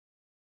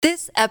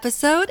This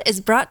episode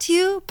is brought to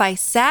you by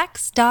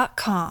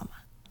Sax.com.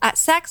 At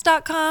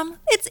Sax.com,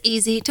 it's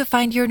easy to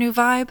find your new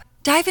vibe.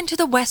 Dive into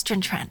the Western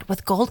trend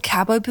with gold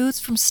cowboy boots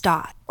from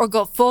Stott, or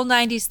go full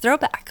 90s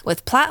throwback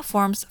with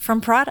platforms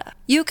from Prada.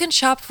 You can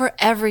shop for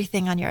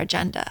everything on your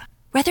agenda,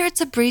 whether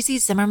it's a breezy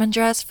Zimmermann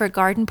dress for a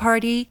garden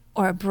party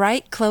or a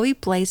bright Chloe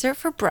blazer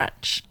for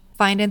brunch.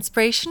 Find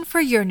inspiration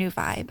for your new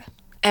vibe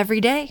every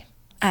day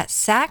at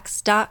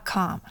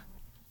Sax.com.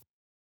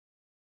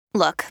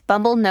 Look,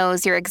 Bumble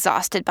knows you're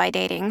exhausted by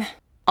dating.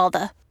 All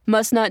the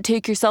must not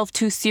take yourself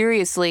too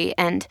seriously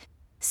and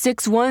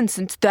 6'1"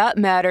 since that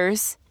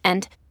matters.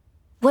 And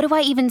what do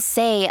I even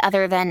say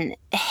other than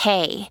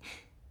hey?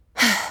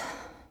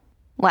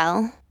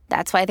 Well,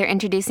 that's why they're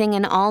introducing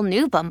an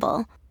all-new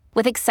Bumble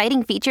with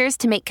exciting features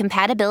to make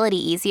compatibility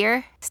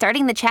easier,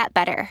 starting the chat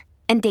better,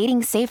 and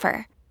dating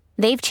safer.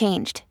 They've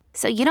changed,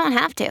 so you don't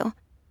have to.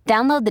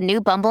 Download the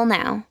new Bumble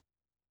now.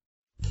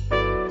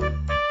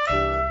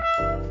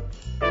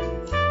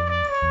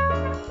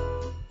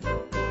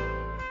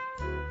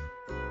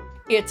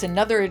 It's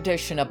another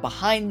edition of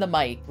Behind the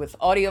Mic with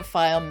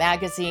AudioFile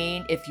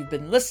Magazine. If you've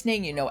been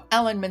listening, you know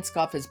Alan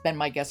Minskoff has been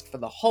my guest for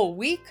the whole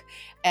week,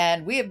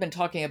 and we have been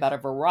talking about a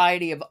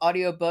variety of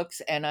audiobooks,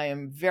 and I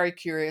am very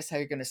curious how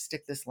you're going to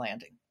stick this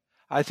landing.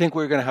 I think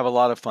we're going to have a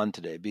lot of fun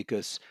today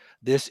because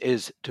this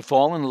is To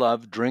Fall in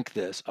Love, Drink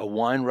This, a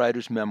wine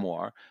writer's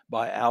memoir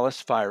by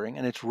Alice Feiring,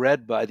 and it's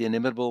read by the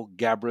inimitable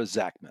Gabra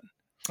Zackman.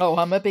 Oh,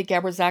 I'm a big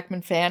Gabra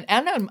Zackman fan,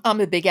 and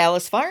I'm a big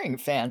Alice Feiring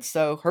fan,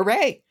 so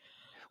hooray.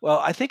 Well,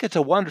 I think it's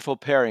a wonderful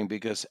pairing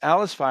because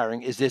Alice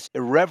Feiring is this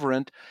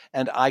irreverent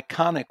and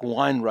iconic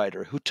wine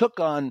writer who took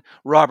on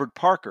Robert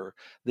Parker,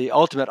 the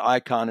ultimate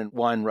icon in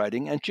wine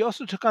writing, and she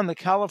also took on the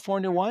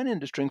California wine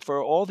industry for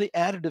all the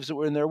additives that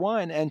were in their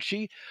wine. And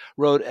she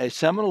wrote a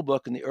seminal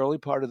book in the early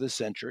part of the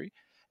century,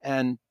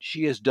 and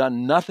she has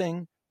done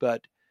nothing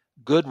but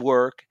good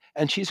work.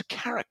 And she's a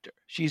character.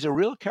 She's a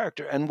real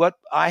character. And what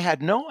I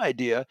had no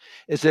idea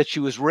is that she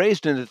was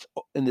raised in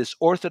this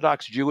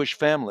Orthodox Jewish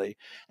family.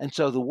 And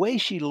so the way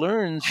she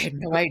learns... I had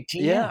no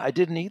idea. Yeah, I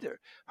didn't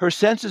either. Her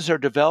senses are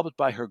developed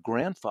by her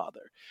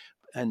grandfather.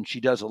 And she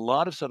does a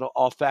lot of sort of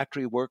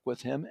olfactory work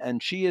with him.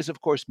 And she is,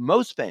 of course,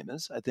 most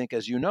famous, I think,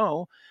 as you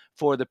know,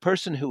 for the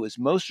person who is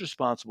most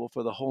responsible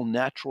for the whole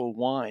natural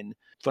wine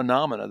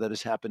phenomena that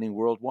is happening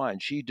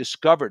worldwide. She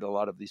discovered a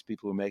lot of these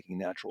people who are making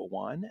natural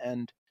wine,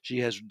 and she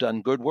has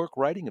done good work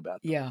writing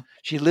about them. Yeah.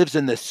 She lives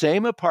in the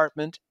same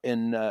apartment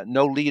in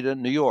Nolita,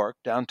 New York,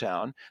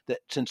 downtown,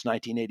 since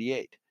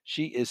 1988.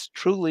 She is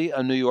truly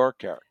a New York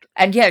character.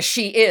 And yes,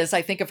 she is.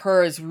 I think of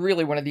her as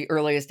really one of the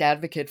earliest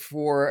advocates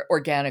for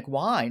organic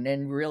wine,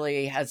 and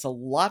really has a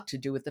lot to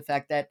do with the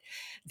fact that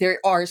there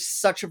are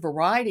such a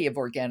variety of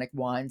organic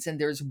wines, and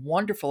there's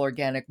wonderful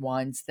organic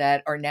wines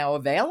that are now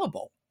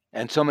available.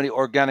 And so many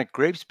organic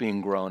grapes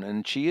being grown.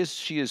 And she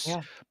is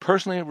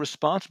personally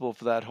responsible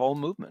for that whole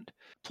movement.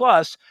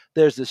 Plus,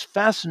 there's this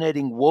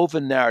fascinating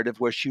woven narrative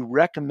where she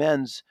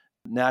recommends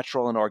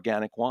natural and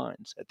organic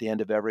wines at the end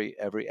of every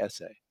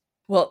essay.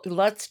 Well,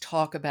 let's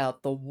talk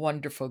about the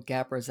wonderful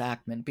Gabra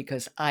Zackman,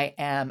 because I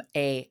am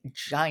a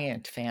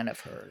giant fan of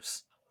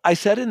hers. I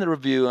said in the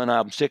review, and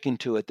I'm sticking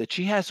to it, that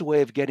she has a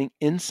way of getting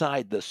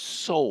inside the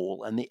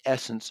soul and the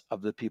essence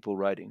of the people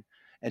writing.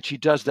 And she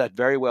does that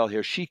very well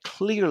here. She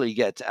clearly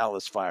gets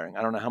Alice Feiring.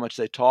 I don't know how much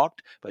they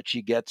talked, but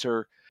she gets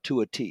her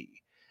to a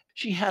T.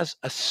 She has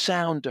a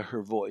sound to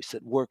her voice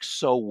that works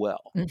so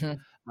well. Mm-hmm.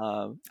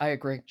 I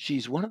agree.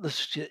 She's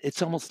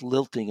it's almost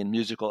lilting and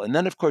musical. And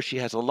then, of course, she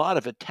has a lot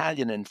of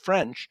Italian and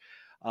French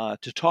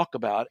to talk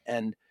about,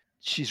 and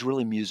she's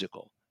really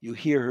musical. You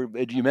hear her,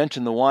 you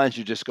mention the wines,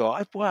 you just go,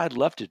 boy, I'd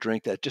love to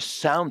drink that. It just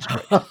sounds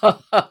great.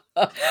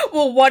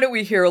 Well, why don't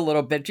we hear a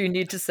little bit? Do you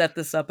need to set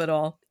this up at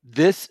all?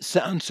 This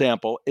sound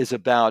sample is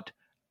about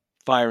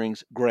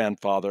Feiring's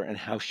grandfather and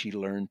how she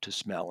learned to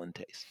smell and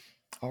taste.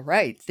 All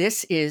right.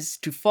 This is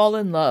To Fall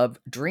in Love,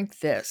 Drink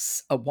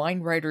This, a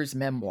wine writer's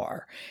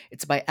memoir.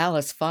 It's by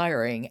Alice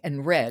Feiring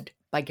and read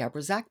by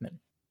Gabra Zackman.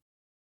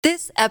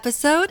 This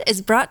episode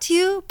is brought to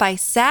you by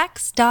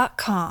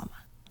Sax.com.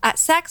 At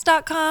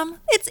Sax.com,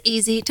 it's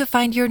easy to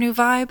find your new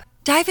vibe.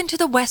 Dive into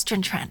the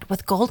Western trend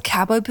with gold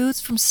cowboy boots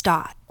from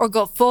Stott, or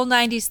go full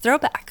 90s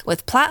throwback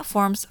with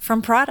platforms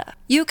from Prada.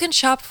 You can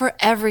shop for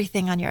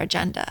everything on your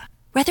agenda,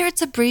 whether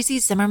it's a breezy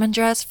Zimmermann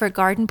dress for a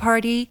garden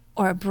party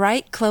or a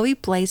bright Chloe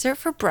blazer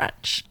for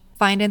brunch.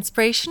 Find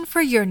inspiration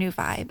for your new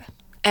vibe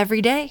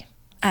every day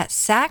at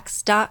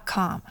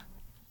Sax.com.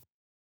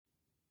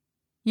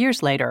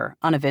 Years later,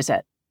 on a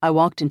visit, I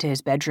walked into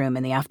his bedroom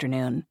in the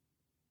afternoon.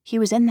 He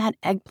was in that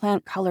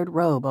eggplant-colored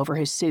robe over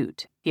his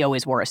suit. He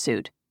always wore a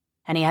suit.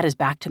 And he had his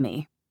back to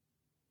me.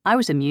 I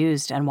was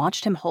amused and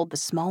watched him hold the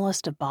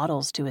smallest of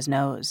bottles to his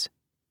nose.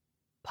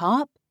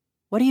 "Pop,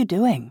 what are you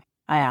doing?"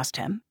 I asked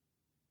him.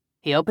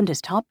 He opened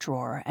his top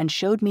drawer and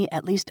showed me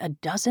at least a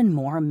dozen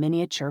more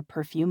miniature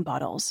perfume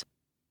bottles.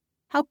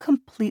 How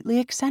completely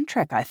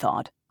eccentric, I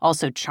thought,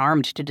 also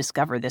charmed to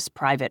discover this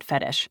private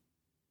fetish.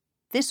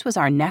 This was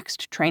our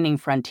next training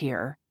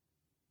frontier.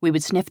 We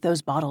would sniff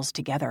those bottles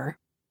together.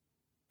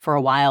 For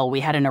a while,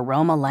 we had an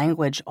aroma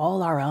language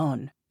all our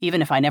own,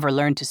 even if I never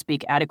learned to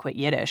speak adequate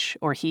Yiddish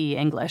or he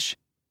English.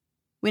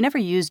 We never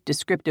used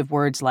descriptive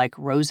words like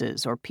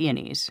roses or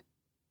peonies.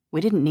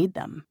 We didn't need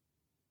them.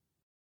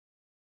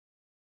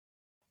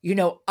 You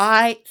know,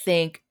 I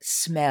think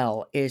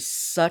smell is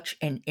such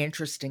an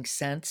interesting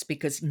sense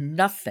because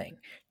nothing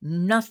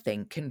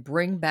can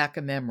bring back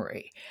a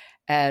memory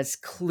as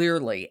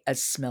clearly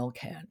as smell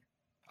can.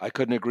 I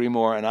couldn't agree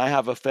more. And I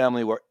have a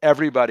family where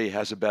everybody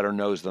has a better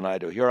nose than I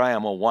do. Here I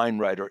am, a wine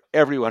writer.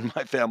 Everyone in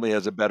my family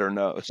has a better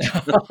nose.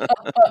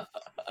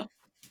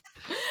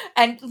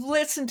 And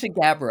listen to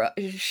Gabra.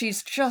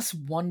 She's just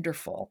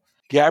wonderful.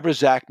 Gabra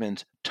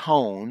Zackman's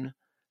tone,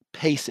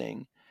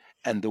 pacing,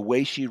 and the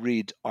way she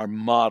reads are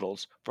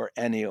models for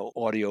any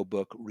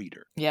audiobook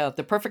reader. Yeah,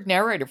 the perfect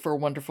narrator for a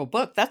wonderful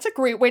book. That's a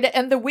great way to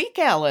end the week,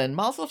 Alan.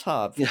 Mazel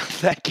tov. Yeah,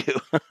 thank you.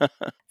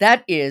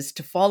 That is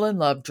To Fall in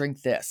Love,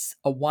 Drink This,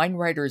 a wine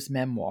writer's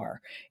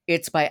memoir.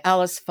 It's by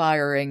Alice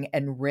Feiring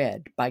and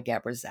read by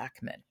Gabra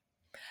Zackman.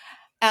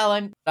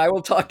 Alan, I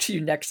will talk to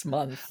you next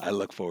month. I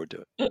look forward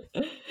to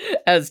it.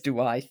 As do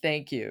I.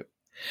 Thank you.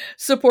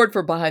 Support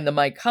for Behind the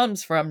Mic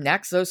comes from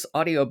Naxos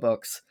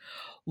Audiobooks.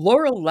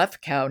 Laurel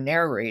Lefkow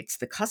narrates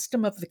The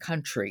Custom of the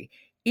Country,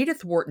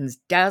 Edith Wharton's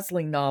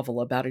dazzling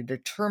novel about a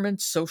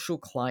determined social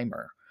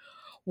climber.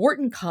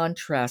 Wharton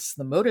contrasts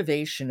the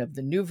motivation of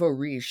the nouveau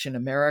riche in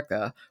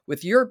America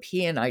with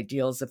European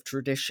ideals of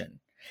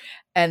tradition.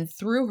 And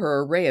through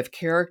her array of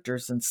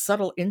characters and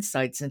subtle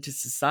insights into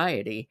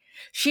society,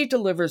 she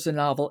delivers a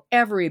novel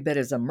every bit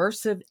as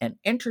immersive and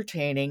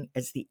entertaining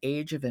as The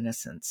Age of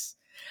Innocence.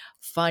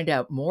 Find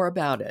out more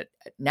about it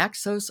at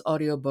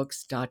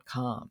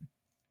naxosaudiobooks.com.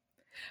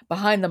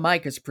 Behind the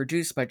Mic is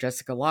produced by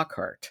Jessica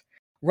Lockhart.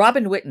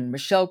 Robin Whitten,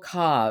 Michelle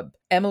Cobb,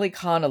 Emily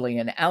Connolly,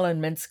 and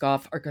Alan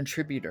Minskoff are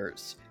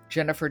contributors.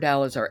 Jennifer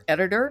Dow is our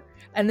editor,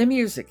 and the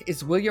music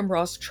is William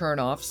Ross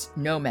Chernoff's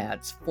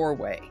Nomads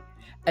 4-Way.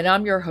 And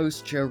I'm your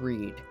host, Jo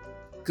Reed.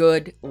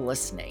 Good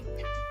listening.